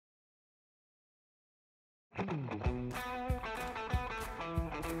This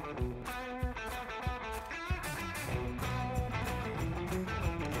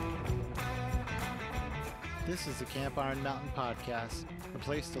is the Camp Iron Mountain Podcast, a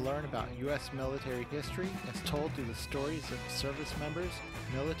place to learn about U.S. military history as told through the stories of service members,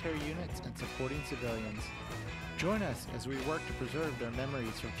 military units, and supporting civilians. Join us as we work to preserve their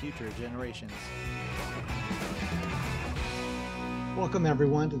memories for future generations. Welcome,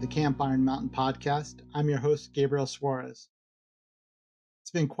 everyone, to the Camp Iron Mountain Podcast. I'm your host, Gabriel Suarez.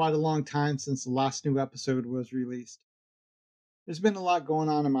 It's been quite a long time since the last new episode was released. There's been a lot going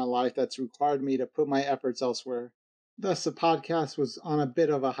on in my life that's required me to put my efforts elsewhere. Thus, the podcast was on a bit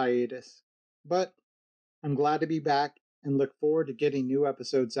of a hiatus. But I'm glad to be back and look forward to getting new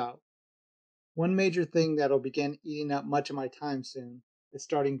episodes out. One major thing that'll begin eating up much of my time soon is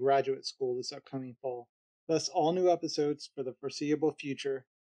starting graduate school this upcoming fall. Thus, all new episodes for the foreseeable future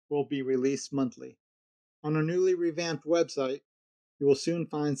will be released monthly. On our newly revamped website, you will soon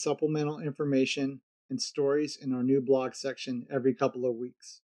find supplemental information and stories in our new blog section every couple of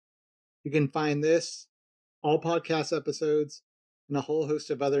weeks. You can find this, all podcast episodes, and a whole host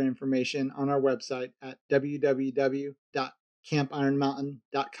of other information on our website at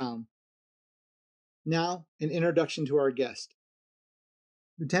www.campironmountain.com. Now, an introduction to our guest.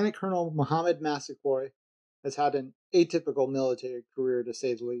 Lieutenant Colonel Mohamed Massaquoi has had an atypical military career, to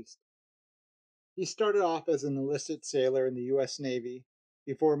say the least. He started off as an enlisted sailor in the U.S. Navy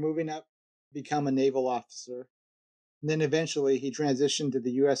before moving up to become a naval officer, and then eventually he transitioned to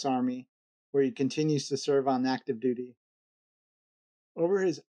the U.S. Army, where he continues to serve on active duty. Over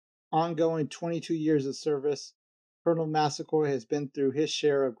his ongoing 22 years of service, Colonel Massaquoi has been through his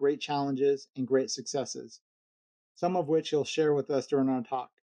share of great challenges and great successes, some of which he'll share with us during our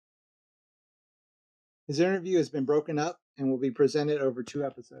talk. His interview has been broken up and will be presented over 2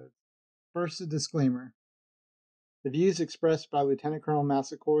 episodes. First, a disclaimer. The views expressed by Lieutenant Colonel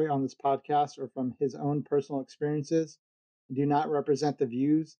Massaquoi on this podcast are from his own personal experiences and do not represent the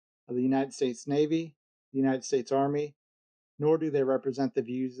views of the United States Navy, the United States Army, nor do they represent the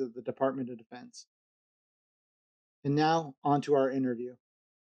views of the Department of Defense. And now, on to our interview.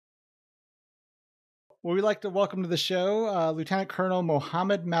 Well, we'd like to welcome to the show Lieutenant Colonel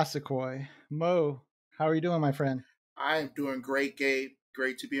Mohamed Massaquoi. Mo, how are you doing, my friend? I am doing great, Gabe.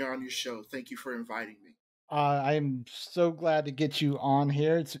 Great to be on your show. Thank you for inviting me. I am so glad to get you on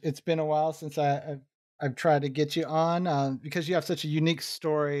here. It's been a while since I've tried to get you on because you have such a unique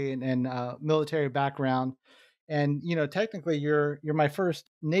story and military background, and technically you're my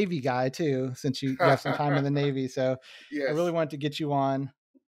first Navy guy too, since you have some time in the Navy. So Yes. I really wanted to get you on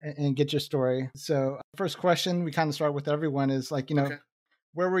and get your story. So first question we kind of start with everyone is like Okay.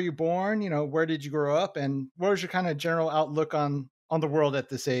 where were you born? Where did you grow up, and what was your kind of general outlook on the world at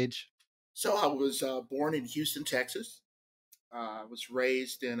this age? So I was born in Houston, Texas. I was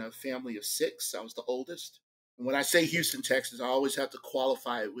raised in a family of 6. I was the oldest. And when I say Houston, Texas, I always have to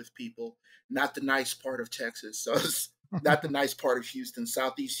qualify it with people, not the nice part of Texas. So it's not the nice part of Houston,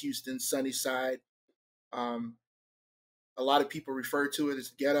 Southeast Houston, Sunnyside. A lot of people refer to it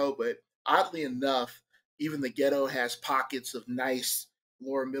as ghetto, but oddly enough, even the ghetto has pockets of nice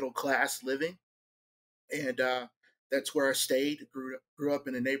lower middle class living. And that's where I stayed. Grew up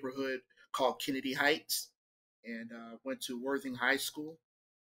in a neighborhood called Kennedy Heights, and went to Worthing High School.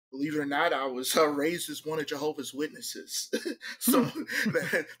 Believe it or not, I was raised as one of Jehovah's Witnesses. So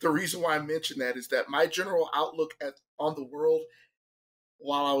the reason why I mention that is that my general outlook on the world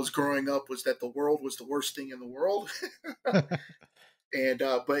while I was growing up was that the world was the worst thing in the world. And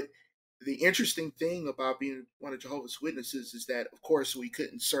but the interesting thing about being one of Jehovah's Witnesses is that, of course, we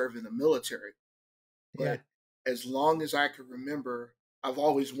couldn't serve in the military. But as long as I could remember, I've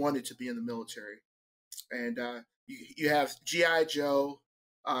always wanted to be in the military. And you have G.I. Joe,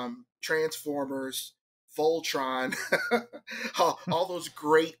 Transformers, Voltron, all those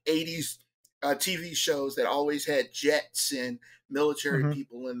great 80s TV shows that always had jets and military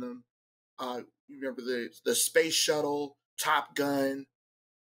people in them. You remember the Space Shuttle, Top Gun,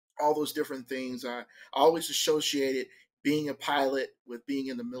 all those different things. I always associated being a pilot with being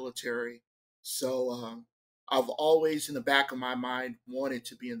in the military. So I've always, in the back of my mind, wanted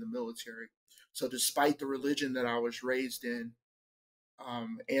to be in the military. So despite the religion that I was raised in,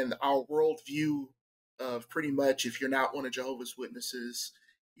 and our worldview of pretty much, if you're not one of Jehovah's Witnesses,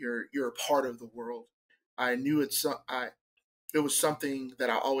 you're a part of the world, I knew it was something that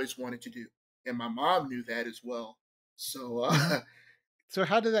I always wanted to do, and my mom knew that as well. So So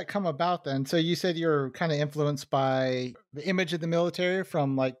how did that come about then? So you said you're kind of influenced by the image of the military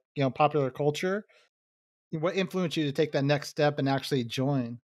from popular culture. What influenced you to take that next step and actually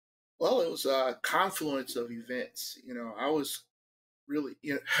join? Well, it was a confluence of events. I was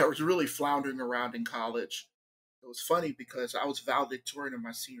I was really floundering around in college. It was funny because I was valedictorian in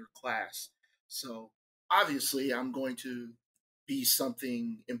my senior class. So obviously I'm going to be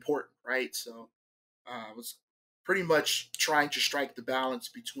something important, right? So I was pretty much trying to strike the balance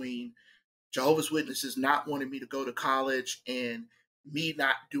between Jehovah's Witnesses not wanting me to go to college and me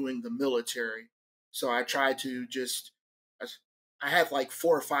not doing the military. So I tried to just, I I had like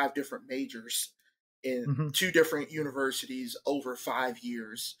 4 or 5 different majors in Hmm. 2 different universities over 5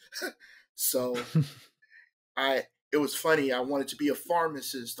 years. So it was funny. I wanted to be a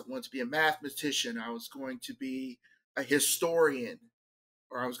pharmacist. I wanted to be a mathematician. I was going to be a historian,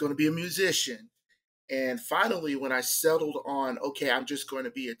 or I was going to be a musician. And finally, when I settled on, okay, I'm just going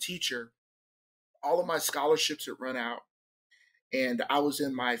to be a teacher, all of my scholarships had run out. And I was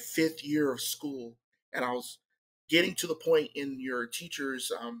in my 5th year of school. And I was getting to the point in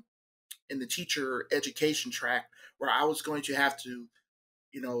in the teacher education track where I was going to have to,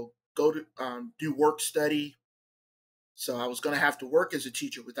 go to do work study. So I was going to have to work as a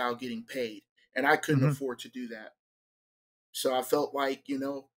teacher without getting paid. And I couldn't Hmm. afford to do that. So I felt like,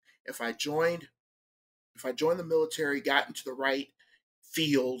 if I joined, if I joined the military, got into the right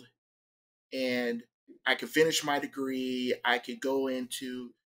field, and I could finish my degree, I could go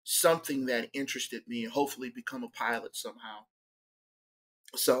into something that interested me and hopefully become a pilot somehow.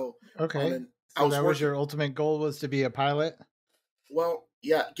 So on Okay. an I So was that was working, your ultimate goal, was to be a pilot? well,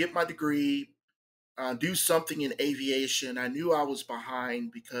 yeah, get my degree, do something in aviation. I knew I was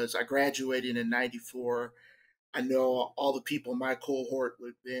behind because I graduated in '94. I know all the people in my cohort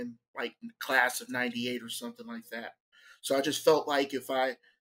would have been like in the class of '98 or something like that. So I just felt like if I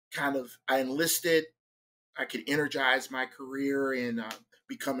enlisted, I could energize my career and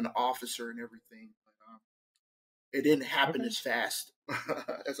become an officer and everything. But it didn't happen Okay. as fast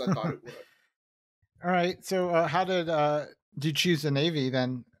as I thought it All right. So how did you choose the Navy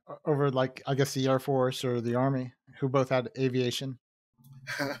then over, like, I guess, the Air Force or the Army, who both had aviation?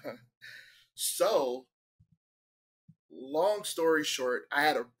 would. So, long story short, I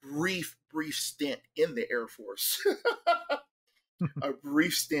had a brief stint in the Air Force. A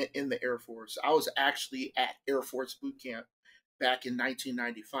brief stint in the Air Force. I was actually at Air Force boot camp back in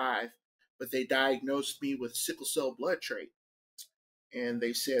 1995, but they diagnosed me with sickle cell blood trait. And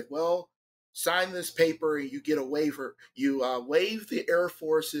they said, well, sign this paper and you get a waiver. You waive the Air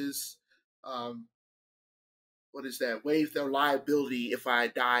Force's, um, what is that? Waive their liability if I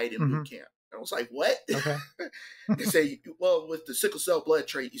died in boot Hmm. camp. And I was like, what? Okay. They say, well, with the sickle cell blood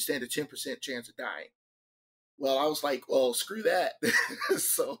trait, you stand a 10% chance of dying. Well, I was like, well, screw that.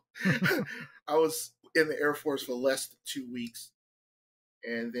 So I was in the Air Force for less than 2 weeks.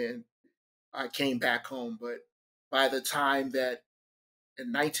 And then I came back home. But by the time that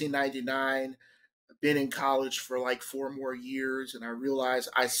in 1999, I've been in college for like 4 more years, and I realized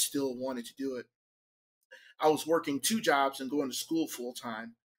I still wanted to do it. I was working 2 jobs and going to school full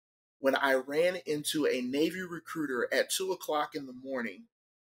time when I ran into a Navy recruiter at 2 o'clock in the morning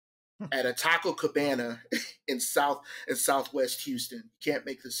at a Taco Cabana in Southwest Houston. You can't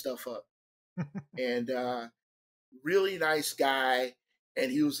make this stuff up. And really nice guy.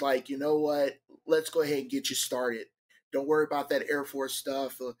 And he was like, you know what? Let's go ahead and get you started. Don't worry about that Air Force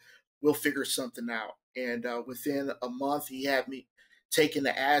stuff. We'll figure something out. And within a month, he had me taking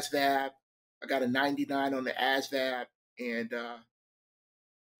the ASVAB. I got a 99 on the ASVAB. And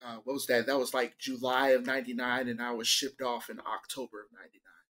what was that? That was like July of '99. And I was shipped off in October of '99.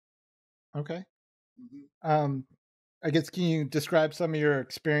 Okay. Mm-hmm. Um, I guess, can you describe some of your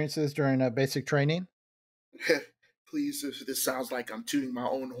experiences during basic training? Please, if this sounds like I'm tooting my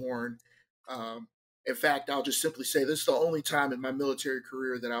own horn. Um, in fact, I'll just simply say this is the only time in my military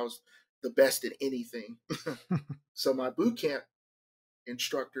career that I was the best at anything. So my boot camp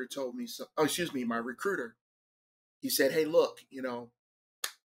instructor told me, excuse me, my recruiter, he said, hey, look,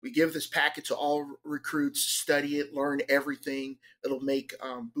 we give this packet to all recruits, study it, learn everything. It'll make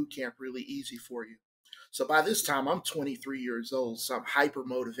boot camp really easy for you. So by this time, I'm 23 years old, so I'm hyper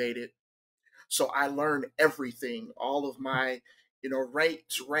motivated. So I learned everything, all of my,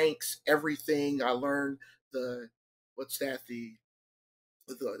 ranks, everything. I learned the, what's that, the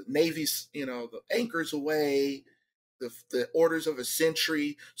Navy's, the anchors away, the orders of a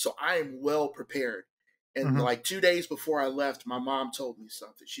century. So I am well prepared. And Hmm. like 2 days before I left, my mom told me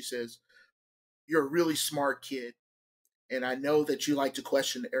something. She says, you're a really smart kid. And I know that you like to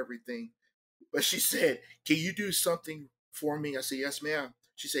question everything. But she said, can you do something for me? I said, yes, ma'am.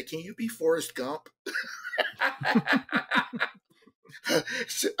 She said, can you be Forrest Gump?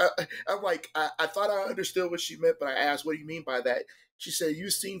 I'm like, I thought I understood what she meant, but I asked, what do you mean by that? She said,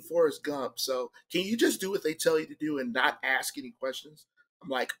 "You've seen Forrest Gump, so can you just do what they tell you to do and not ask any questions?" I'm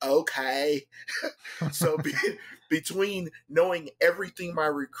like, okay. So between knowing everything my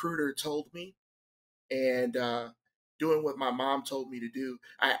recruiter told me and doing what my mom told me to do,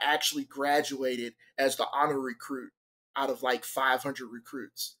 I actually graduated as the honor recruit out of like 500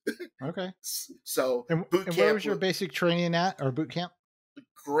 recruits. Okay. So boot And where camp was your was basic training at, or boot camp?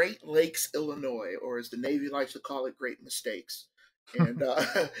 Great Lakes, Illinois, or as the Navy likes to call it, Great Mistakes. And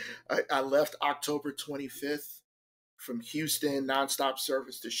I left October 25th from Houston, nonstop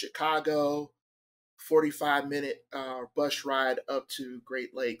service to Chicago, 45-minute bus ride up to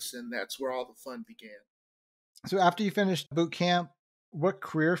Great Lakes, and that's where all the fun began. So after you finished boot camp, what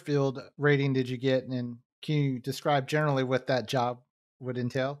career field rating did you get, and can you describe generally what that job would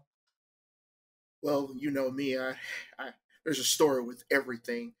entail? Well, you know me, there's a story with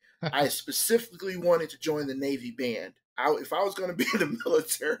everything. I specifically wanted to join the Navy band. If I was going to be in the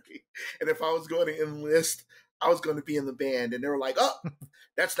military and if I was going to enlist, I was going to be in the band. And they were like, "Oh,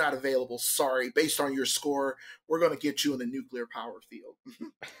 that's not available. Sorry. Based on your score, we're going to get you in the nuclear power field."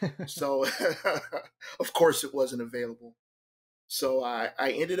 So, of course, it wasn't available. So I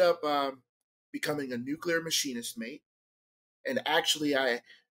ended up becoming a nuclear machinist mate, and actually, I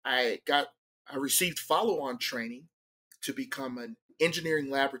got I received follow-on training to become an engineering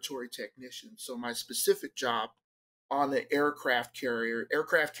laboratory technician. So my specific job on the aircraft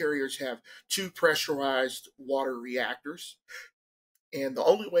carriers have two pressurized water reactors, and the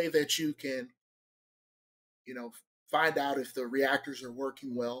only way that you can, you know, find out if the reactors are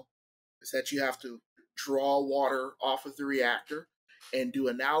working well is that you have to draw water off of the reactor and do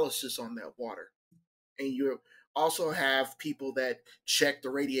analysis on that water. And you also have people that check the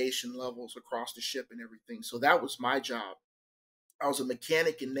radiation levels across the ship and everything. So that was my job. I was a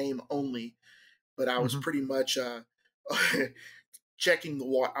mechanic in name only, but I was Mhm. pretty much checking the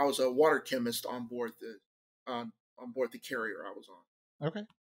water. I was a water chemist on board the carrier I was on. Okay.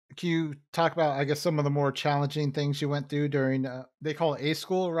 Can you talk about, I guess, some of the more challenging things you went through during? They call it A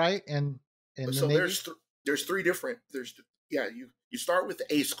school, right? And in the So Navy. there's three different there's yeah you start with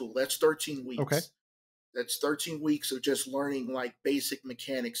the A school. That's 13 Okay. weeks. That's 13 weeks of just learning like basic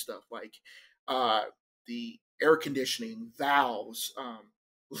mechanic stuff, like uh, the air conditioning, valves,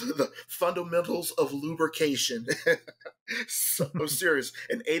 the fundamentals of lubrication. So I'm serious.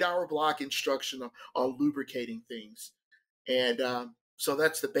 An 8-hour block instruction on lubricating things. And so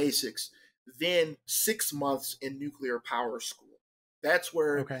that's the basics. Then 6 months in nuclear power school. That's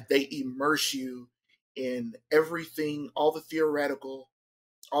where Okay. they immerse you in everything, all the theoretical,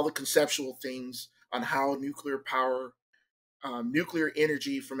 all the conceptual things on how nuclear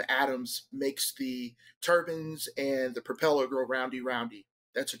energy from atoms makes the turbines and the propeller go roundy roundy.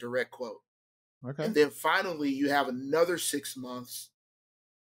 That's a direct quote. Okay. And then finally, you have another 6 months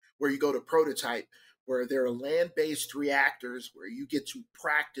where you go to prototype, where there are land based reactors where you get to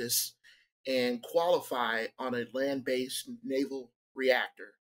practice and qualify on a land based naval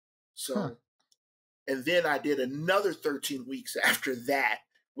reactor. Huh. So, and then I did another 13 weeks after that,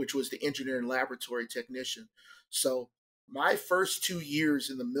 which was the engineering laboratory technician. So, my first 2 years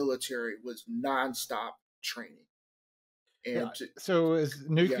in the military was nonstop training. Yeah. And So is yeah,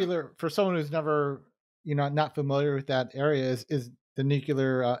 nuclear, for someone who's never, not familiar with that area, is the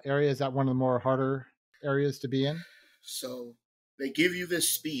nuclear area, is that one of the more harder areas to be in? so they give you this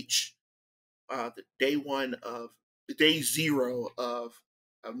speech the day zero of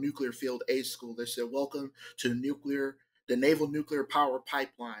nuclear field A school. They said, "Welcome to the naval nuclear power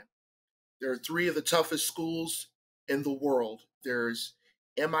pipeline. There are three of the toughest schools in the world. There's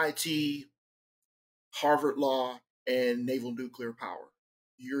MIT, Harvard Law, and naval nuclear power.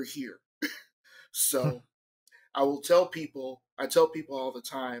 You're here." So I tell people all the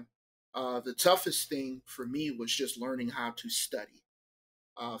time, the toughest thing for me was just learning how to study.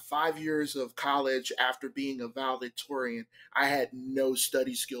 5 years of college after being a valedictorian, I had no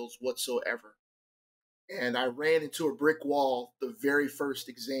study skills whatsoever. And I ran into a brick wall the very first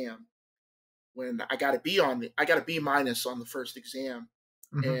exam when I got a B minus on the first exam.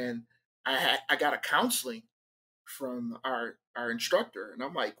 Hmm. And I got a counseling from our instructor. And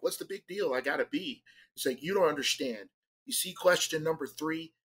I'm like, "What's the big deal? I got a B." He's like, "You don't understand. You see question number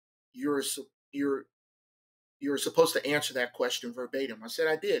 3, you're, you're, you're supposed to answer that question verbatim." I said,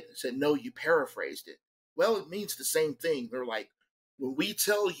 "I did." I said, "No, you paraphrased it." "Well, it means the same thing." They're like, "When we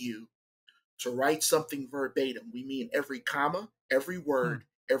tell you to write something verbatim, we mean every comma, every Hmm. word,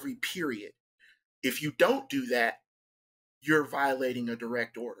 every period. If you don't do that, you're violating a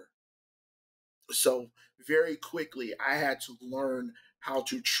direct order." So very quickly, I had to learn how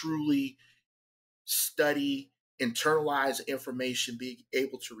to truly study internalize information, be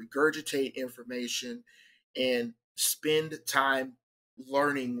able to regurgitate information, and spend time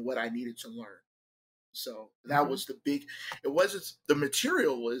learning what I needed to learn. So that Mm-hmm. was the big. It wasn't the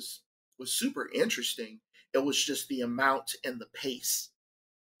material was super interesting. It was just the amount and the pace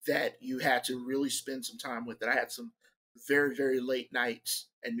that you had to really spend some time with it. I had some very very late nights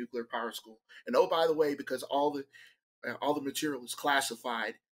at nuclear power school. And oh, by the way, because all the material is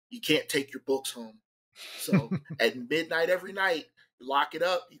classified, you can't take your books home. So at midnight every night, you lock it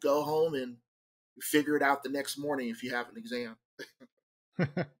up, you go home, and you figure it out the next morning if you have an exam.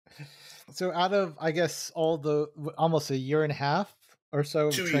 So out of, I guess, all the almost a year and a half or so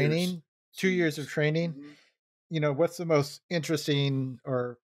of 2 years. training, 2 years of 2 years. training, Hmm. what's the most interesting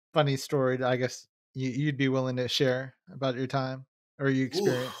or funny story that I guess you'd be willing to share about your time or you Ooh,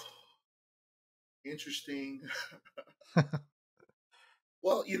 experienced? interesting.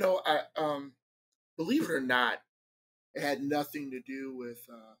 Well, I believe it or not, it had nothing to do with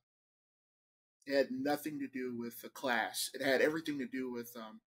the class. It had everything to do with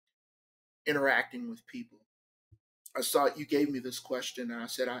interacting with people. I saw you gave me this question, and I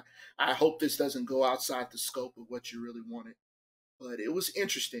said, I hope this doesn't go outside the scope of what you really wanted. But it was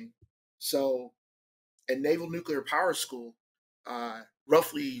interesting. So, at Naval Nuclear Power School,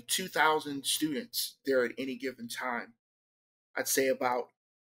 roughly 2,000 students there at any given time. I'd say about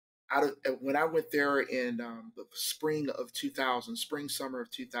out of when I went there in the spring of 2000, spring summer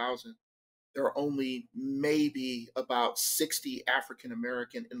of 2000, there were only maybe about 60 African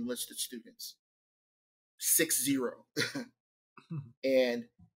American enlisted students, 60. And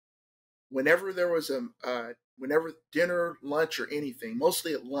whenever there was whenever dinner, lunch, or anything,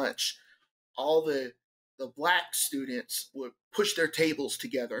 mostly at lunch, all the black students would push their tables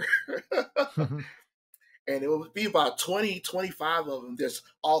together. And it would be about 20, 25 of them that's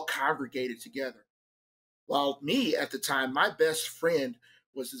all congregated together. While me at the time, my best friend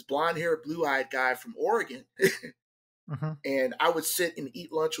was this blonde haired, blue eyed guy from Oregon. Mhm. And I would sit and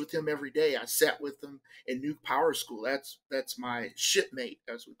eat lunch with him every day. I sat with him in Nuke Power School. That's my shipmate,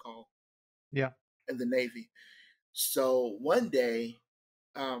 as we call Yeah. in the Navy. So one day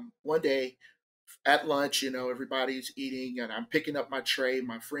at lunch, everybody's eating and I'm picking up my tray.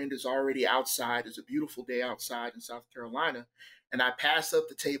 My friend is already outside. It's a beautiful day outside in South Carolina. And I pass up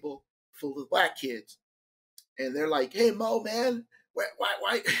the table full of black kids. And they're like, "Hey, Mo, man,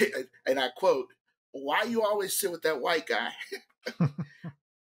 why?" And I quote, "Why you always sit with that white guy?"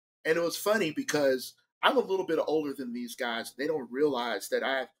 And it was funny because I'm a little bit older than these guys. They don't realize that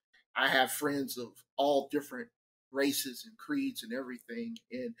I have friends of all different races and creeds and everything.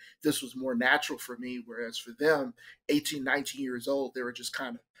 And this was more natural for me. Whereas for them, 18, 19 years old, they were just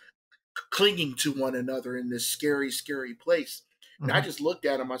kind of clinging to one another in this scary, scary place. And I Mhm. just looked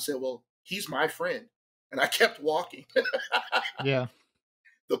at him. I said, "Well, he's my friend." And I kept walking. Yeah.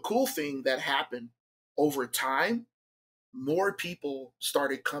 The cool thing that happened over time, more people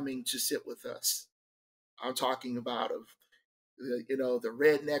started coming to sit with us. I'm talking about of the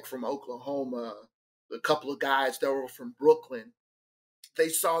redneck from Oklahoma, a couple of guys that were from Brooklyn. They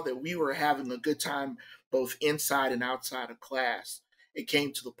saw that we were having a good time both inside and outside of class. It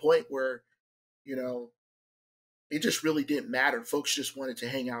came to the point where, you know, it just really didn't matter. Folks just wanted to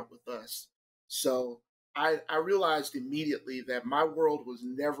hang out with us. So I realized immediately that my world was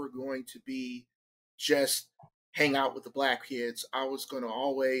never going to be just hang out with the black kids. I was going to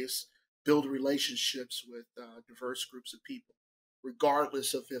always build relationships with diverse groups of people,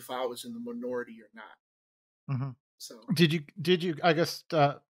 regardless of if I was in the minority or not. Mhm. So, Did you I guess,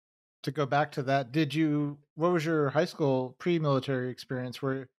 to go back to that, what was your high school pre-military experience?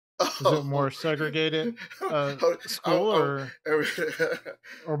 Was it more oh, segregated, oh, school oh,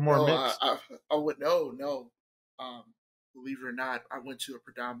 or more no, mixed? I would no, no. Um, Believe it or not, I went to a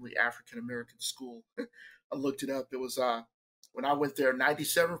predominantly African American school. I looked it up. It was when I went there,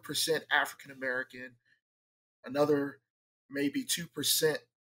 97% African American, another maybe 2%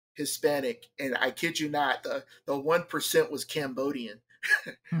 Hispanic, and I kid you not, the 1% was Cambodian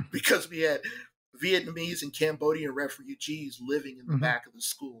Hmm. because we had Vietnamese and Cambodian refugees living in the Mhm. back of the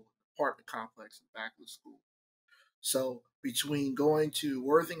school, apartment complex in the back of the school. So between going to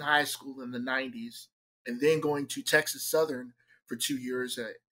Worthing High School in the 90s and then going to Texas Southern for 2 years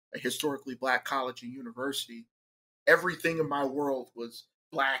at a historically black college and university, everything in my world was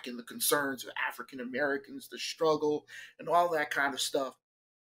black and the concerns of African Americans, the struggle, and all that kind of stuff,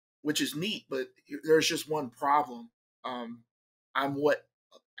 which is neat. But there's just one problem. Um, I'm what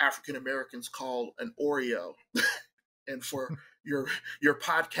African Americans call an Oreo. And for your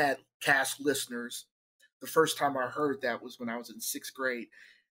podcast cast listeners, the first time I heard that was when I was in sixth grade.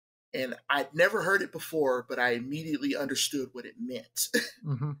 And I'd never heard it before, but I immediately understood what it meant.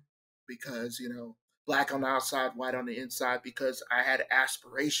 Hmm. Because, black on the outside, white on the inside, because I had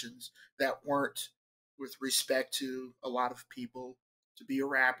aspirations that weren't with respect to a lot of people to be a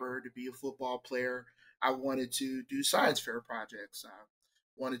rapper, to be a football player. I wanted to do science fair projects. I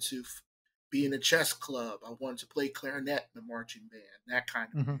wanted to be in a chess club. I wanted to play clarinet in a marching band, that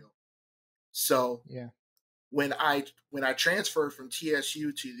kind of Hmm. deal. So Yeah. when I transferred from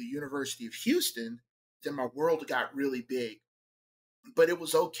TSU to the University of Houston, then my world got really big. But it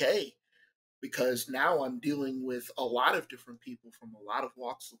was okay because now I'm dealing with a lot of different people from a lot of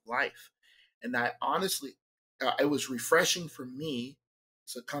walks of life. And I honestly, it was refreshing for me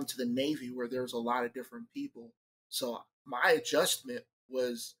to come to the Navy where there's a lot of different people. So my adjustment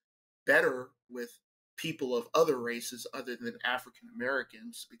was better with people of other races other than African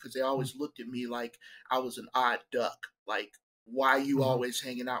Americans because they always looked at me like I was an odd duck. Like, why you Hmm. always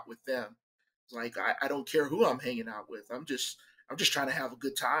hanging out with them? It's like I don't care who I'm hanging out with. I'm just trying to have a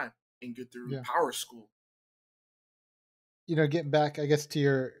good time and get through Yeah. power school. Getting back, I guess, to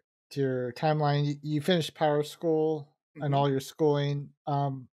your timeline, you finished power school and Hmm. all your schooling.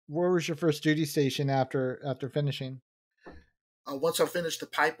 Where was your first duty station after finishing? Once I finished the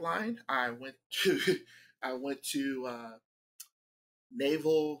pipeline, I went to I went to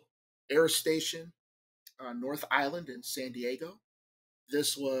Naval Air Station, North Island in San Diego.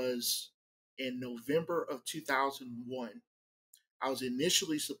 This was in November of 2001. I was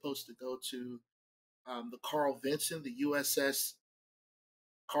initially supposed to go to the Carl Vinson, the USS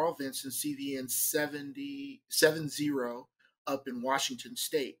Carl Vinson CVN 70 up in Washington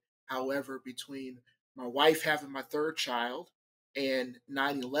State. However, between my wife having my third child and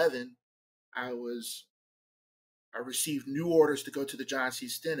 9/11, I was I received new orders to go to the John C.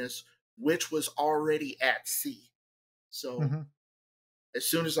 Stennis, which was already at sea. So Hmm. as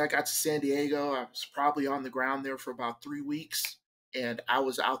soon as I got to San Diego, I was probably on the ground there for about 3 weeks, and I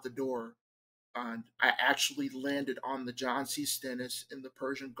was out the door. I actually landed on the John C. Stennis in the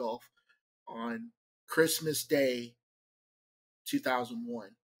Persian Gulf on Christmas Day,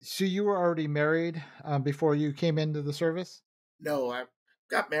 2001. So you were already married before you came into the service? No, I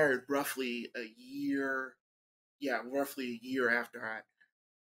got married roughly a year. Yeah, roughly a year after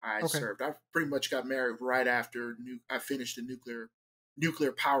I Okay. served. I pretty much got married right after I finished the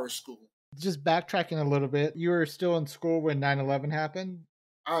nuclear power school. Just backtracking a little bit, you were still in school when 9/11 happened?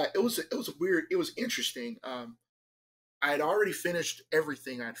 It was weird. It was interesting. I had already finished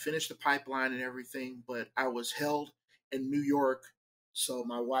everything. I'd finished the pipeline and everything, but I was held in New York so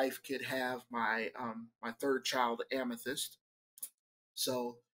my wife could have my third child, Amethyst.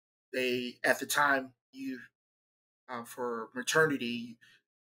 So they at the time you for maternity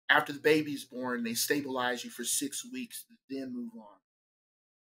after the baby's born they stabilize you for 6 weeks then move on.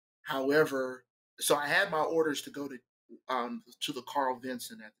 However, so I had my orders to go to the Carl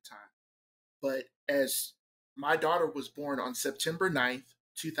Vinson at the time. But as my daughter was born on September 9th,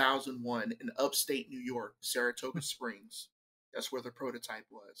 2001 in upstate New York, Saratoga Springs. That's where the prototype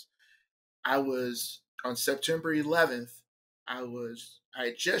was. I was on September 11th. I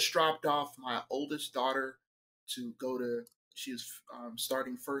had just dropped off my oldest daughter to go to. She was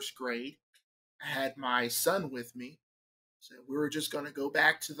starting first grade. I had my son with me. So we were just going to go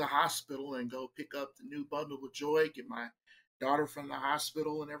back to the hospital and go pick up the new bundle of joy, get my daughter from the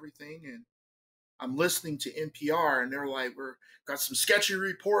hospital and everything. And I'm listening to NPR, and they're like, "We're got some sketchy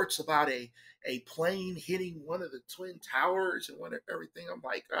reports about a plane hitting one of the twin towers and everything." I'm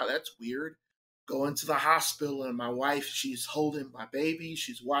like, "Oh, that's weird." Going to the hospital, and my wife, she's holding my baby,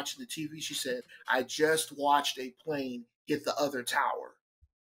 she's watching the TV. She said, "I just watched a plane hit the other tower,"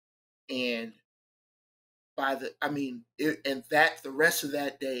 and and that the rest of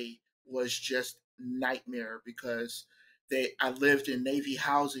that day was just nightmare because I lived in Navy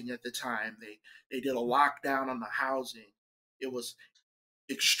housing at the time. They did a lockdown on the housing. It was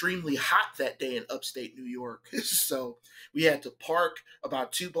extremely hot that day in upstate New York. So we had to park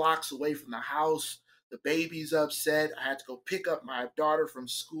about 2 blocks away from the house. The baby's upset. I had to go pick up my daughter from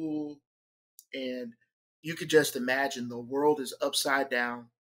school. And you could just imagine the world is upside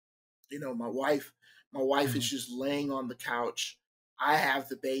down. My wife is Mhm. just laying on the couch. I have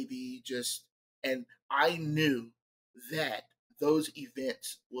the baby just and I knew that those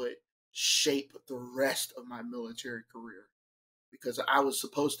events would shape the rest of my military career because I was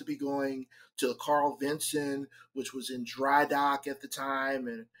supposed to be going to Carl Vinson, which was in dry dock at the time,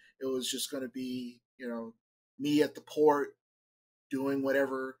 and it was just going to be, me at the port doing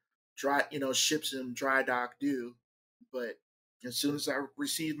whatever ships in dry dock do. But as soon as I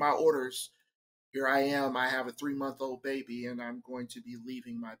received my orders, here I am. I have a 3-month-old baby, and I'm going to be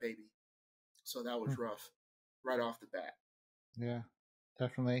leaving my baby. So that was rough, right off the bat. Yeah,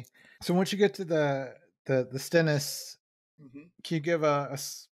 definitely. So once you get to the Stennis, Hmm. can you give a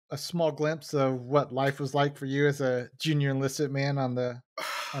small glimpse of what life was like for you as a junior enlisted man on the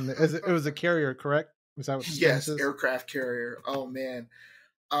as it was a carrier, correct? Was that what the Stennis Yes, is? aircraft carrier. Oh man,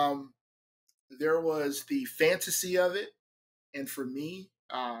 um, there was the fantasy of it, and for me,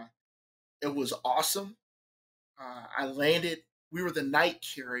 it was awesome. I landed. We were the night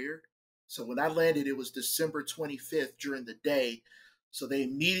carrier, so when I landed, it was December 25th during the day. So they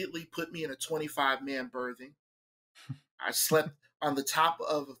immediately put me in a 25-man berthing. I slept on the top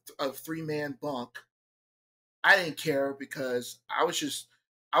of a 3-man bunk. I didn't care because I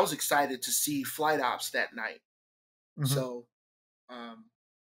was excited to see flight ops that night. Hmm. So um,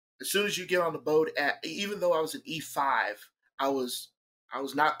 as soon as you get on the boat, even though I was an E5, I was I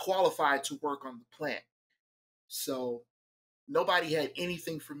was not qualified to work on the plant. So nobody had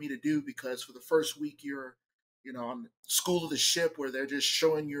anything for me to do because for the first week you're, on the school of the ship where they're just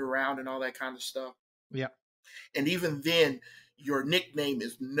showing you around and all that kind of stuff. Yeah. And even then, your nickname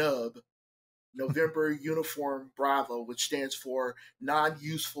is Nub, November Uniform Bravo, which stands for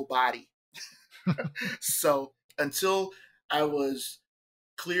non-useful body. So until I was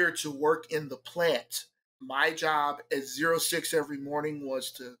cleared to work in the plant, my job at 06 every morning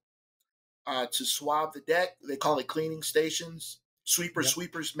was to swab the deck. They call it cleaning stations. Yep.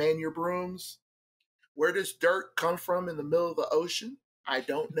 Sweepers, man your brooms. Where does dirt come from in the middle of the ocean? I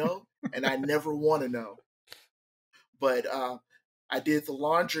don't know, and I never want to know. But I did the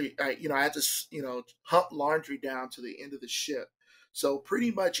laundry. I had to, hump laundry down to the end of the ship. So pretty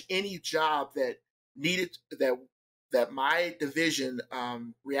much any job that needed that my division,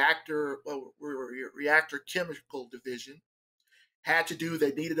 reactor chemical division, had to do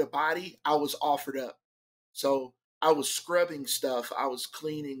that needed a body, I was offered up. So I was scrubbing stuff, I was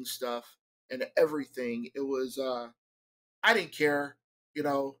cleaning stuff, and everything. It was I didn't care.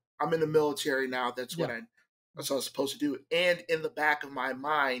 I'm in the military now. Yeah. That's what I was supposed to do. And in the back of my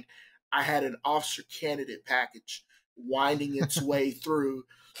mind, I had an officer candidate package winding its way through.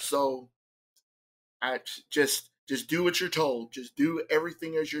 So I just do what you're told. Just do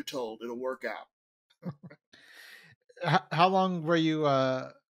everything as you're told. It'll work out. How long were you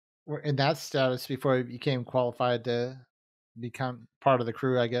were in that status before you became qualified to become part of the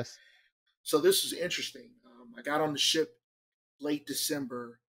crew, I guess? So this is interesting. I got on the ship late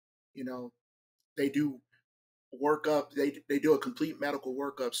December. You know, they do workup. They do a complete medical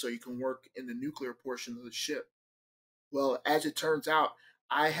workup so you can work in the nuclear portion of the ship. Well, as it turns out,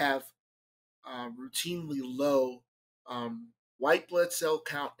 I have routinely low um, white blood cell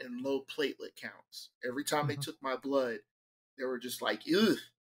count and low platelet counts. Every time they Mhm. took my blood, they were just like, "Ugh,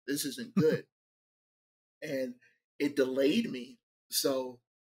 this isn't good," and it delayed me. So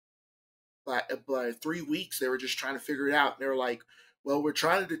by 3 weeks, they were just trying to figure it out. And they were like, "Well, we're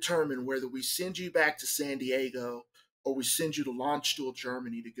trying to determine whether we send you back to San Diego or we send you to Landstuhl,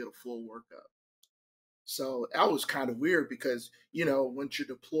 Germany to get a full workup." So that was kind of weird because once you're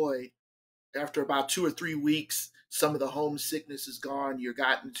deployed, after about 2 or 3 weeks, some of the homesickness is gone. You're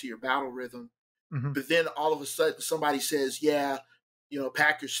gotten into your battle rhythm. Mhm. But then all of a sudden, somebody says, "Yeah,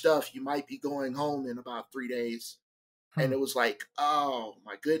 pack your stuff. You might be going home in about 3 days." Hmm. And it was like, oh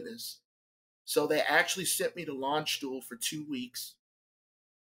my goodness. So they actually sent me to Landstuhl for 2 weeks,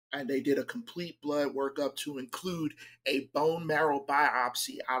 and they did a complete blood workup to include a bone marrow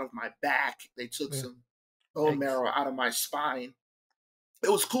biopsy out of my back. They took Yeah. some bone Yikes. marrow out of my spine. It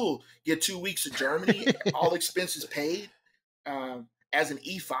was cool. Get 2 weeks in Germany, all expenses paid. As an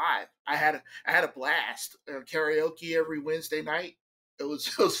E5, I had a blast. Karaoke every Wednesday night. It was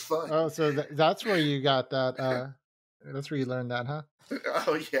fun. Oh, so that's where you got that. That's where you learned that, huh?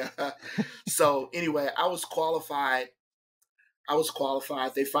 Oh yeah. So anyway, I was qualified.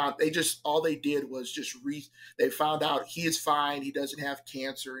 They just all they did was they found out he is fine. He doesn't have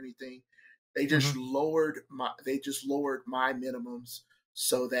cancer or anything. Hmm. They just lowered my minimums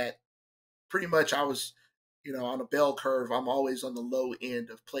so that pretty much I was, on a bell curve. I'm always on the low end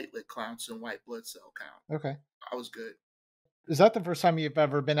of platelet counts and white blood cell count. Okay. I was good. Is that the first time you've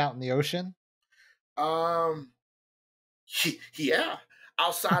ever been out in the ocean? Um, yeah,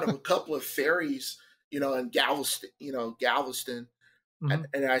 outside of a couple of ferries, in Galveston, and, Hmm.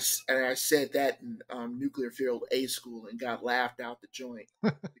 and I and I said that in nuclear field A school and got laughed out the joint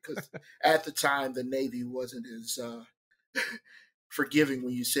because at the time the Navy wasn't as forgiving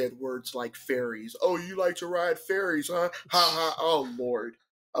when you said words like ferries. Oh, you like to ride ferries, huh? Ha ha. Oh Lord.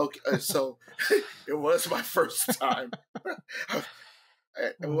 Okay, so it was my first time.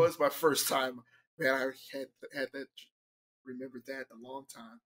 It was my first time. Man, I had that remembered that in a long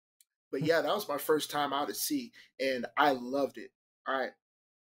time. But yeah, that was my first time out at sea, and I loved it. All right,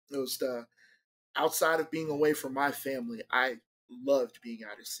 it was the outside of being away from my family, I loved being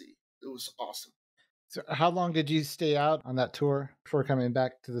out at sea. It was awesome. So how long did you stay out on that tour before coming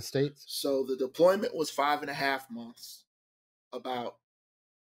back to the States? So the deployment was 5.5 months. About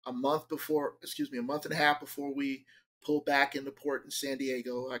a month before, excuse me, a month and a half before we pulled back into port in San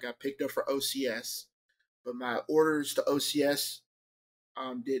Diego, I got picked up for OCS. But my orders to OCS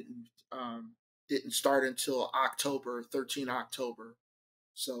um, didn't um, didn't start until October, 13 October.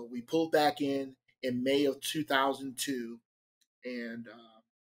 So we pulled back in May of 2002 and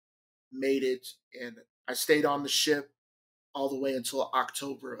made it. And I stayed on the ship all the way until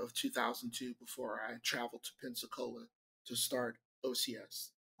October of 2002 before I traveled to Pensacola to start OCS.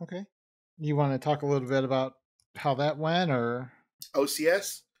 Okay. You want to talk a little bit about how that went, or?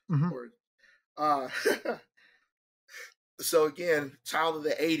 OCS? Mhm. Or uh, so again, child of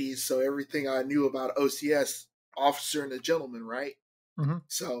the 80s, so everything I knew about OCS, officer and a gentleman, right? Mhm.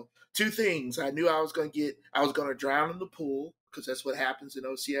 So two things. I knew I was gonna drown in the pool, because that's what happens in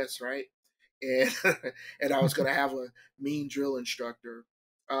OCS, right? And and I was gonna have a mean drill instructor.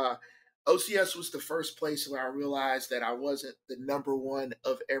 Uh OCS was the first place where I realized that I wasn't the number one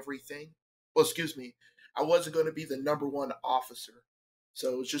of everything. Well, excuse me, I wasn't gonna be the number one officer.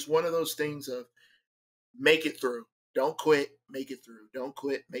 So it was just one of those things of make it through. Don't quit, make it through. Don't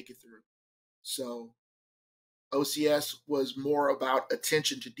quit, make it through. So OCS was more about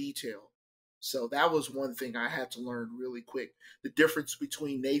attention to detail. So that was one thing I had to learn really quick. The difference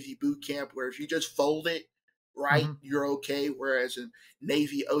between Navy boot camp, where if you just fold it right, Mhm. you're okay. Whereas in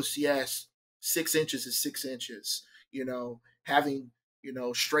Navy OCS, 6 inches is 6 inches. Having,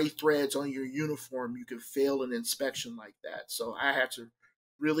 straight threads on your uniform, you can fail an inspection like that. So I had to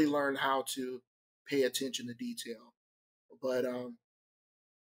really learn how to pay attention to detail. But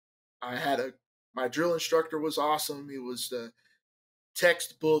I had a my drill instructor was awesome. He was the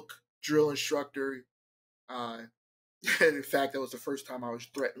textbook drill instructor. Uh, in fact, that was the first time I was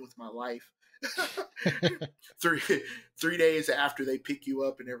threatened with my life. three 3 days after they pick you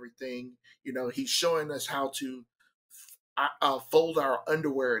up and everything, he's showing us how to fold our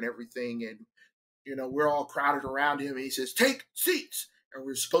underwear and everything, and we're all crowded around him. And he says, "Take seats," and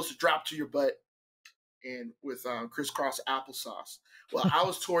we're supposed to drop to your butt and with crisscross applesauce. Well, I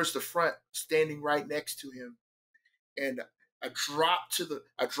was towards the front, standing right next to him, and I dropped to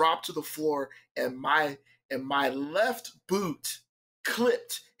the floor, and my left boot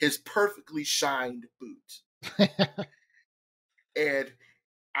clipped his perfectly shined boot, and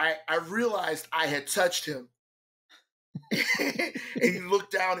I realized I had touched him, and he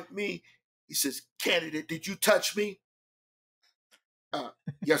looked down at me. He says, "Candidate, did you touch me?"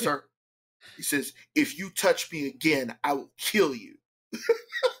 Yes, sir. He says, "If you touch me again, I will kill you."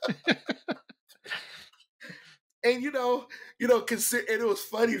 And and it was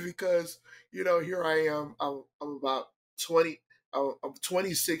funny because here I am. I'm about 20. I'm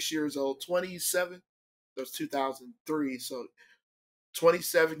 26 years old. 27. That was 2003. So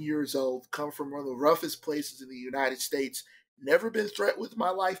 27 years old. Come from one of the roughest places in the United States. Never been threatened with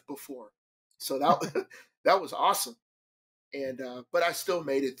my life before. So that that was awesome. And but I still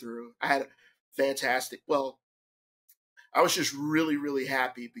made it through. I had a fantastic. Well, I was just really, really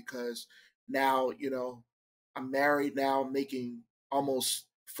happy because now, I'm married now, making almost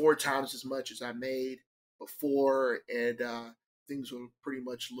 4 times as much as I made before, and things were pretty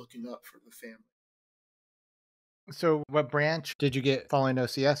much looking up for the family. So what branch did you get following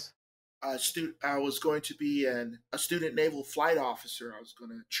OCS? I was going to be a student naval flight officer. I was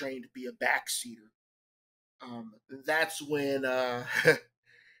going to train to be a backseater. That's when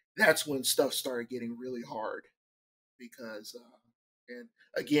that's when stuff started getting really hard because, and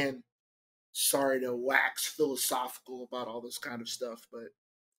again, sorry to wax philosophical about all this kind of stuff, but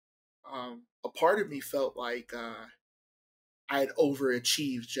a part of me felt like I had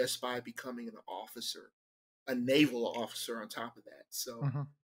overachieved just by becoming an officer, a naval officer on top of that. So Mhm.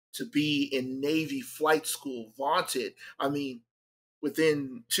 to be in Navy flight school, vaunted. I mean,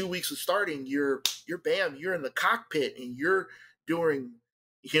 within 2 weeks of starting, you're in the cockpit and you're doing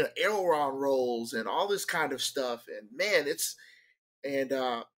aileron rolls and all this kind of stuff. And man, it's and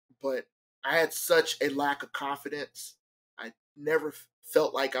but I had such a lack of confidence. I never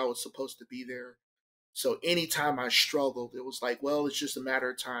felt like I was supposed to be there. So anytime I struggled, it was like, well, it's just a matter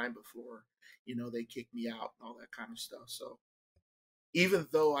of time before they kick me out and all that kind of stuff. So even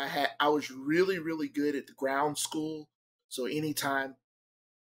though I was really really good at the ground school, so anytime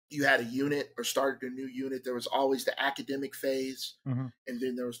you had a unit or started a new unit, there was always the academic phase, Mhm. and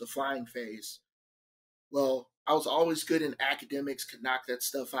then there was the flying phase. Well, I was always good in academics, could knock that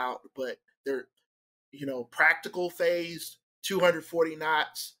stuff out, but there, practical phase, 240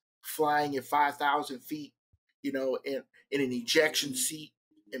 knots, flying at 5,000 feet, in an ejection seat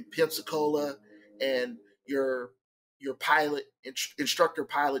in Pensacola, and your pilot instructor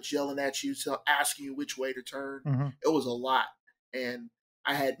pilots yelling at you, so asking you which way to turn. Hmm. It was a lot, and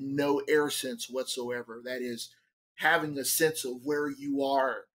I had no air sense whatsoever. That is, having a sense of where you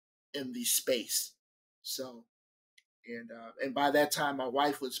are in the space. So and by that time my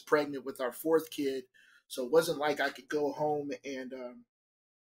wife was pregnant with our fourth kid, so it wasn't like I could go home and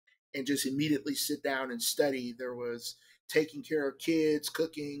just immediately sit down and study. There was taking care of kids,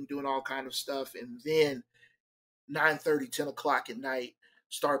 cooking, doing all kind of stuff, and then 9:30, 10 o'clock at night,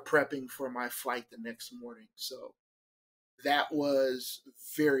 start prepping for my flight the next morning. So that was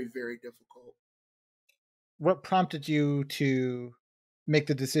very, very difficult. What prompted you to make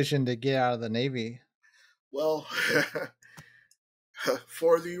the decision to get out of the Navy? Well,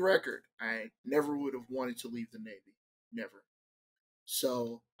 for the record, I never would have wanted to leave the Navy. Never.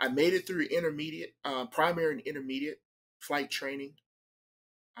 So I made it through intermediate, primary and intermediate flight training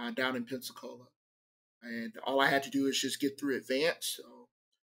down in Pensacola, and all I had to do is just get through advanced. So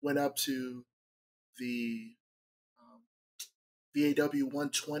went up to the um, VAW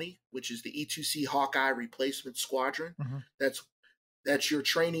 120, which is the E2C Hawkeye Replacement Squadron. Hmm. That's that's your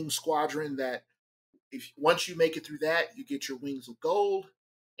training squadron. That if once you make it through that, you get your wings of gold,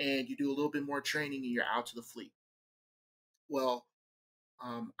 and you do a little bit more training, and you're out to the fleet. Well,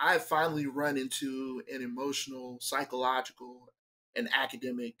 I finally run into an emotional, psychological, and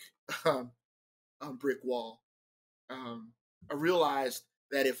academic um, brick wall. Um, I realized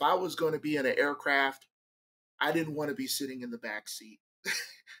that if I was going to be in an aircraft, I didn't want to be sitting in the back seat.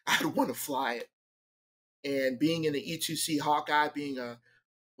 I'd want to fly it. And being in the E2C Hawkeye, being a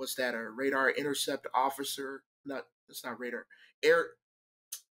what's that, a radar intercept officer? Not that's not radar, air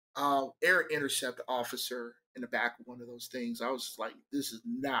air intercept officer in the back of one of those things. I was like, this is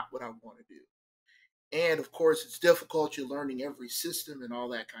not what I want to do. And of course, it's difficult. You're learning every system and all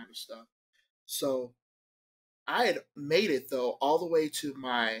that kind of stuff. So I had made it though all the way to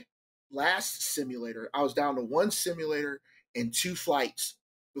my last simulator. I was down to one simulator and two flights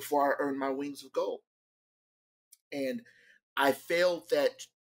before I earned my wings of gold. And I failed that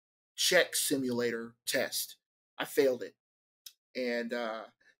check simulator test. I failed it. And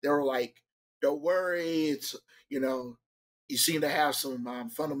they were like, don't worry. It's, you know, you seem to have some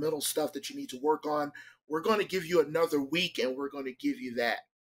fundamental stuff that you need to work on. We're going to give you another week and we're going to give you that.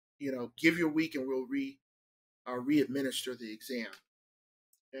 Give you a week and we'll re-administer the exam.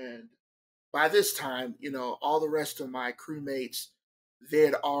 And by this time, all the rest of my crewmates, they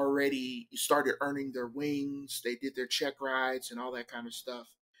had already started earning their wings. They did their check rides and all that kind of stuff.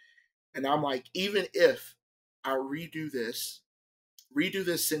 And I'm like, even if I redo this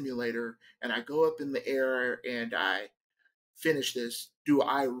simulator and I go up in the air and I finish this, do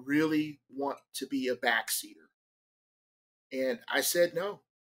I really want to be a backseater? And I said no.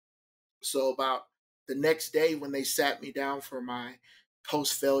 So about the next day when they sat me down for my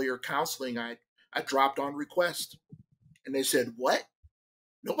post failure counseling, I dropped on request. And they said, "What?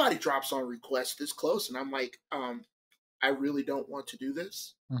 Nobody drops on request this close." And I'm like, I really don't want to do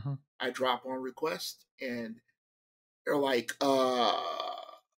this. Hmm. I drop on request and they're like,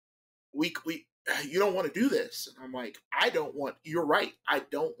 we you don't want to do this. And I'm like, you're right. I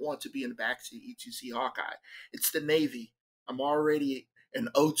don't want to be in the backseat E2C Hawkeye. It's the Navy. I'm already an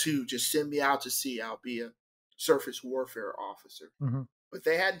O2. Just send me out to sea. I'll be a surface warfare officer. Hmm. But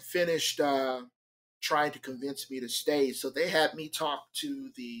they hadn't finished trying to convince me to stay. So they had me talk to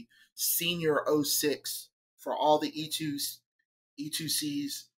the senior O6 for all the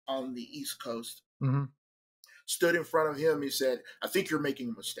E2Cs on the East Coast. Hmm. Stood in front of him. He said, I think you're making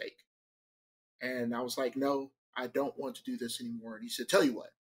a mistake. And I was like, no, I don't want to do this anymore. And he said, tell you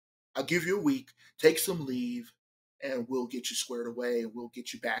what, I'll give you a week, take some leave, and we'll get you squared away and we'll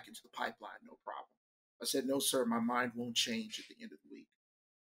get you back into the pipeline. No problem. I said, no, sir, my mind won't change at the end of the week.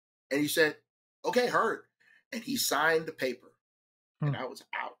 And he said, okay, heard. And he signed the paper and I was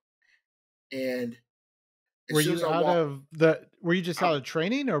out. And as Were soon as you I out walked, of the? Were you just I, out of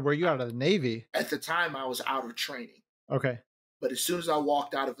training, or were you I, out of the Navy? at the time, I was out of training. Okay. But as soon as I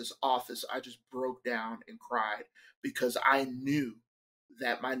walked out of his office, I just broke down and cried because I knew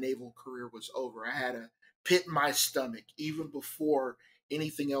that my naval career was over. I had a pit in my stomach even before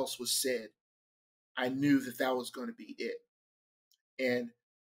anything else was said. I knew that that was going to be it. And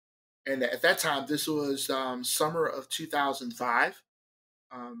at that time, this was summer of 2005.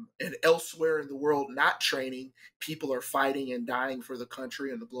 And elsewhere in the world, not training, people are fighting and dying for the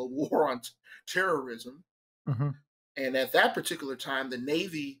country in the global war on terrorism. Mm-hmm. And at that particular time, the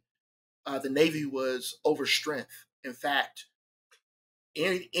Navy was overstrength. In fact,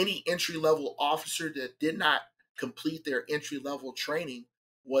 any entry level officer that did not complete their entry level training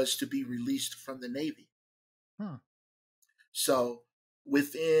was to be released from the Navy. Huh. So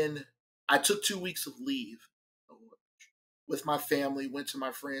within, I took 2 weeks of leave with my family, went to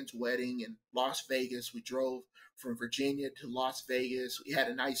my friend's wedding in Las Vegas. We drove from Virginia to Las Vegas. We had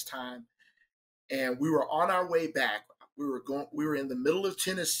a nice time. And we were on our way back. We were in the middle of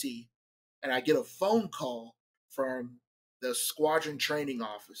Tennessee, and I get a phone call from the squadron training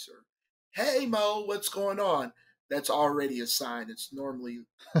officer. Hey Mo, what's going on? That's already a sign. It's normally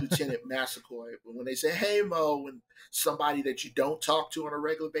Lieutenant Massaquoi. But when they say, hey Mo, when somebody that you don't talk to on a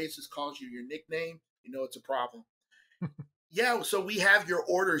regular basis calls you your nickname, you know it's a problem. Yeah, so we have your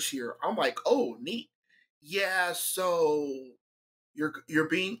orders here. I'm like, oh, neat. Yeah, so you're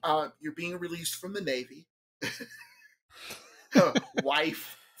being released from the Navy.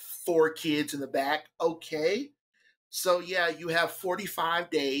 Wife, 4 kids in the back. Okay. So yeah, you have 45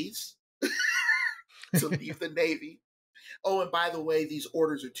 days to leave the Navy. Oh, and by the way, these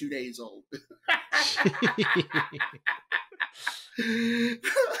orders are 2 days old.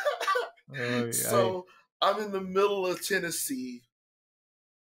 Oh, So I'm in the middle of Tennessee,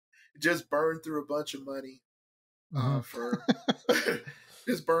 just burned through a bunch of money for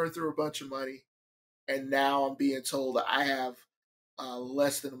just burned through a bunch of money, and now I'm being told that I have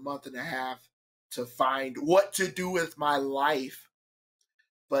less than a month and a half to find what to do with my life.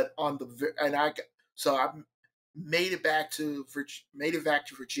 But on the and I so I made it back to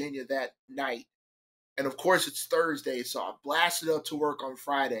Virginia that night, and of course it's Thursday, so I blasted up to work on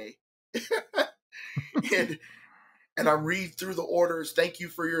Friday, and I'm reading through the orders. Thank you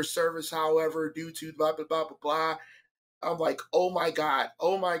for your service, however, due to blah blah blah blah blah. I'm like, oh my god,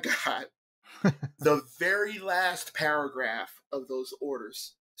 oh my god. The very last paragraph of those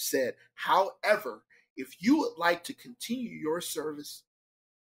orders said, however, if you would like to continue your service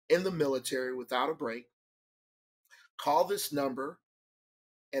in the military without a break, call this number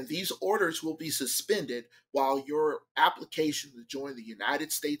and these orders will be suspended while your application to join the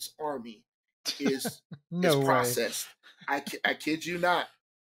United States Army is No way. processed. I kid you not.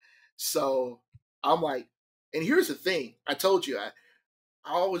 So I'm like, and here's the thing. I told you, I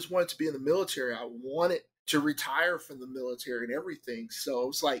always wanted to be in the military. I wanted to retire from the military and everything. So it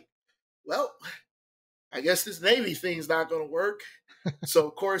was like, well, I guess this Navy thing's not going to work. So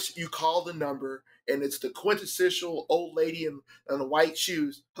of course you call the number, and it's the quintessential old lady in the white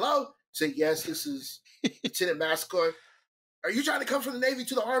shoes. Hello? Say, yes, this is Lieutenant Massaquoi. Are you trying to come from the Navy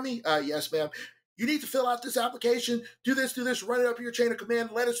to the Army? Yes, ma'am. You need to fill out this application. Do this, run it up your chain of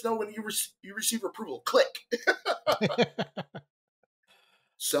command. Let us know when you receive approval. Click.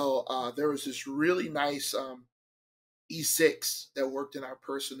 So there was this really nice E6 that worked in our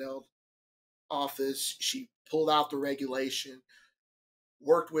personnel office. She pulled out the regulation,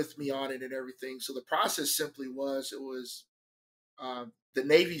 worked with me on it and everything. So the process simply was, it was the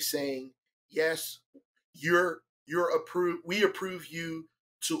Navy saying, yes, you're approved. We approve you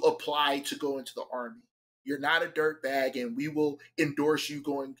to apply to go into the Army. You're not a dirt bag, and we will endorse you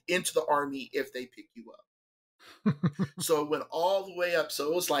going into the Army if they pick you up. So it went all the way up.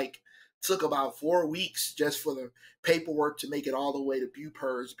 So it was like, took about 4 weeks just for the paperwork to make it all the way to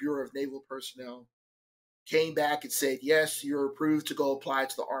BUPERS, Bureau of Naval Personnel. Came back and said, yes, you're approved to go apply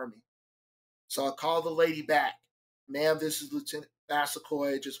to the Army. So I called the lady back. Ma'am, this is Lieutenant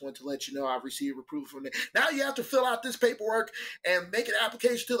Massaquoi. Just want to let you know I've received approval from it. Now you have to fill out this paperwork and make an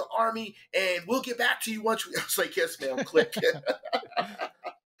application to the Army, and we'll get back to you once we... I was like, yes, ma'am, click.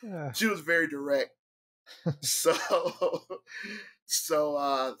 She was very direct. So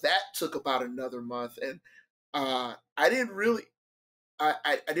that took about another month, and I didn't really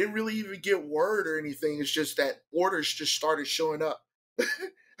even get word or anything. It's just that orders just started showing up.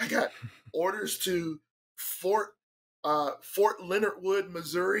 I got orders to Fort Leonard Wood,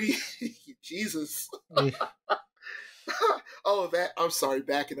 Missouri. Jesus. Oh, that, I'm sorry,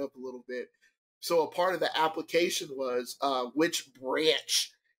 backing up a little bit. So a part of the application was which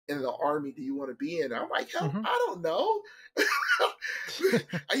branch in the Army do you want to be in? I'm like, hell, I don't know.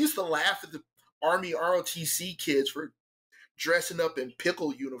 I used to laugh at the Army ROTC kids for dressing up in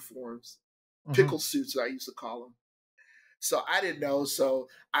pickle uniforms, pickle suits, I used to call them. So I didn't know. So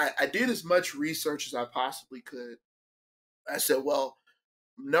I did as much research as I possibly could. I said, well,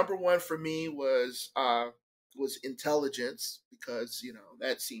 number one for me was intelligence, because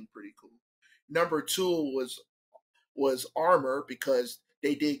that seemed pretty cool. Number two was armor, because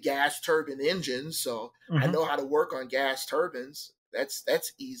They did gas turbine engines, so I Hmm. know how to work on gas turbines.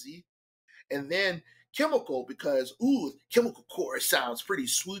 That's easy. And then chemical, because chemical core sounds pretty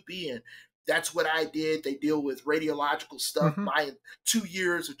swoopy, and that's what I did. They deal with radiological stuff. Hmm. My 2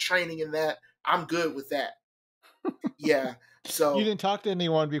 years of training in that, I'm good with that. Yeah. You So didn't talk to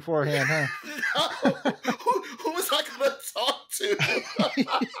anyone beforehand, huh? no, who was I going to talk to?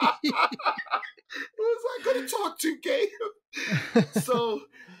 Who was I going to talk to, Gabe? So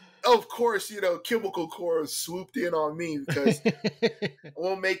of course, chemical core swooped in on me because I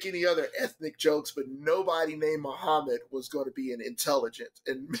won't make any other ethnic jokes, but nobody named Muhammad was going to be in intelligence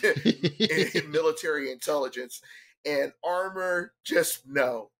and in military intelligence and armor. Just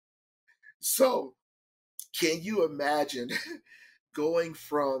no. So, can you imagine going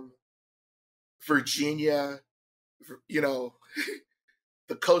from Virginia, you know,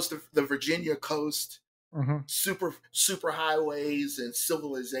 the coast of the Virginia coast, Hmm. super highways and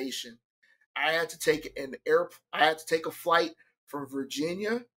civilization? I had to take a flight from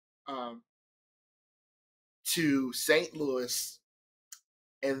Virginia um, to St. Louis,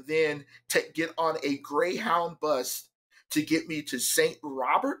 and then get on a Greyhound bus to get me to St.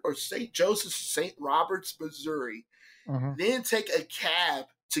 Robert or St. Joseph, St. Roberts, Missouri. Hmm. Then take a cab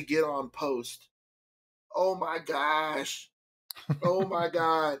to get on post. Oh my gosh. Oh my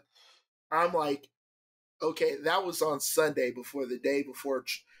God. I'm like, okay, that was on Sunday before the day before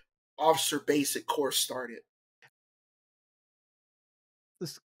officer basic course started.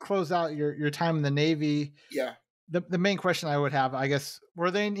 Let's close out your time in the Navy. Yeah. The main question I would have, I guess,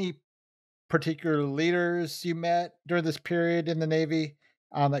 were there any particular leaders you met during this period in the Navy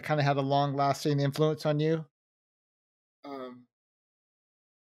that kind of had a long lasting influence on you? Um,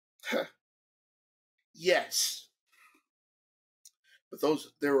 yes. But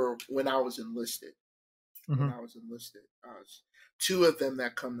there were when I was enlisted. When Hmm. I was enlisted, two of them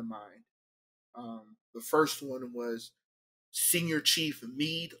that come to mind. The first one was Senior Chief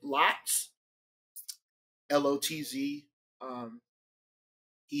Meade Lotz, Lotz. Um,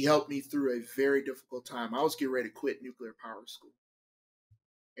 he helped me through a very difficult time. I was getting ready to quit nuclear power school,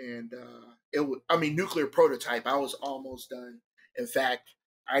 and nuclear prototype. I was almost done. In fact,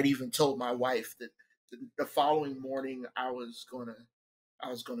 I'd even told my wife that the following morning I was gonna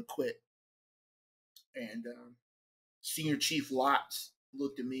quit. And Senior Chief Lotz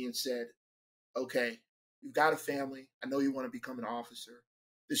looked at me and said, "Okay, you've got a family. I know you want to become an officer.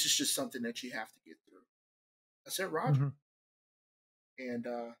 This is just something that you have to get through." I said, "Roger." Hmm. And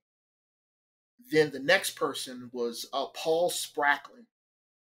then the next person was Paul Spracklin.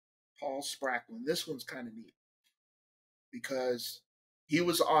 Paul Spracklin. This one's kind of neat because he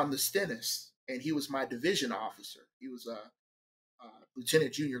was on the Stennis and he was my division officer. He was a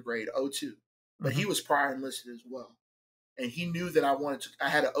lieutenant junior grade O2, but Hmm. he was prior enlisted as well. And he knew that I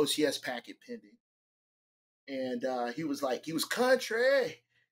had an OCS packet pending. And he was country.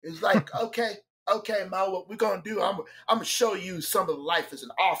 He was like, okay, Mo, what we're gonna do? I'm gonna show you some of the life as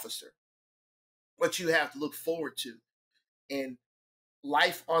an officer, what you have to look forward to. And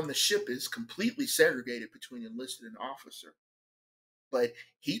life on the ship is completely segregated between enlisted and officer. But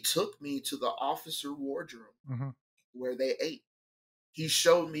he took me to the officer wardroom Hmm. where they ate. He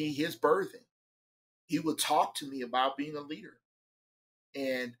showed me his birthing. He would talk to me about being a leader.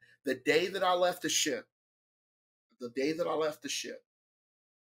 And the day that I left the ship, the day that I left the ship,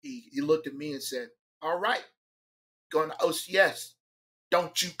 he looked at me and said, "All right, going to OCS.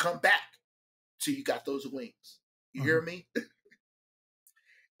 Don't you come back till you got those wings." You Hmm. hear me?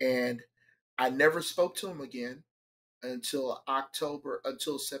 And I never spoke to him again until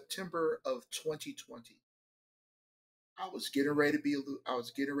September of 2020. I was getting ready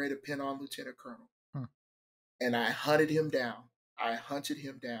to pin on lieutenant colonel, Hmm. and I hunted him down. I hunted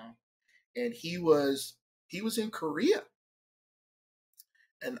him down, and he was in Korea,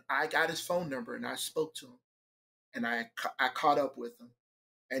 and I got his phone number and I spoke to him, and I caught up with him,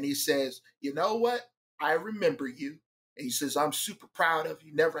 and he says, "You know what? I remember you." And he says, "I'm super proud of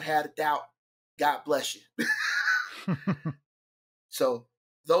you. Never had a doubt. God bless you." So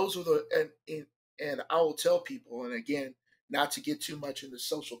those were and I will tell people, and again, not to get too much into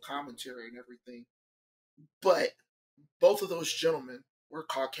social commentary and everything, but both of those gentlemen were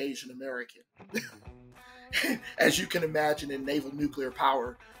Caucasian American. As you can imagine, in naval nuclear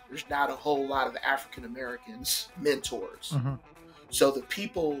power, there's not a whole lot of African Americans mentors. Hmm. So the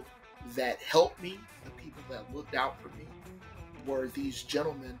people that helped me, the people that looked out for me, were these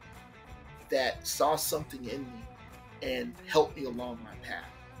gentlemen that saw something in me and helped me along my path.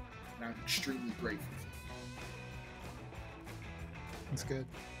 And I'm extremely grateful for them. That's good.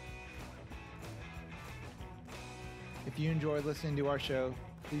 If you enjoy listening to our show,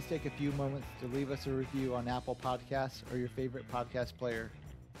 please take a few moments to leave us a review on Apple Podcasts or your favorite podcast player.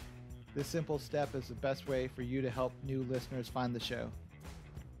 This simple step is the best way for you to help new listeners find the show.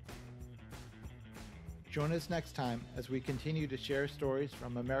 Join us next time as we continue to share stories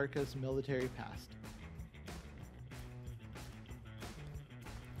from America's military past.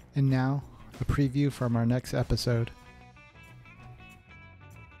 And now, a preview from our next episode.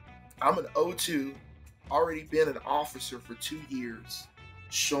 I'm an O2, already been an officer for 2 years,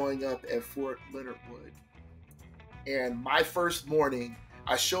 showing up at Fort Leonard Wood. And my first morning,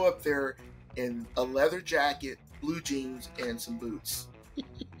 I show up there in a leather jacket, blue jeans, and some boots.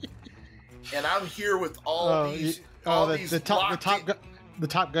 And I'm here with the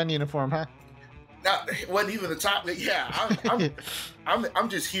Top Gun uniform, huh? No, it wasn't even the Top Gun. Yeah, I'm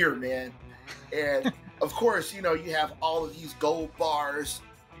just here, man. And of course, you have all of these gold bars,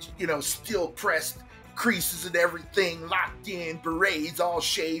 steel pressed creases and everything, locked in, berets all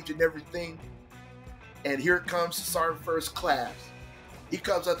shaved and everything. And here comes the Sergeant First Class. He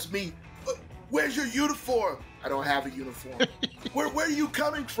comes up to me, "Where's your uniform?" I don't have a uniform. Where are you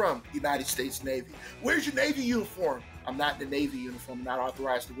coming from? United States Navy. Where's your Navy uniform? I'm not in the Navy uniform. I'm not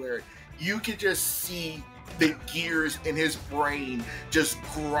authorized to wear it. You can just see the gears in his brain just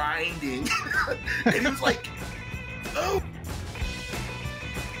grinding. And he was like, "Oh."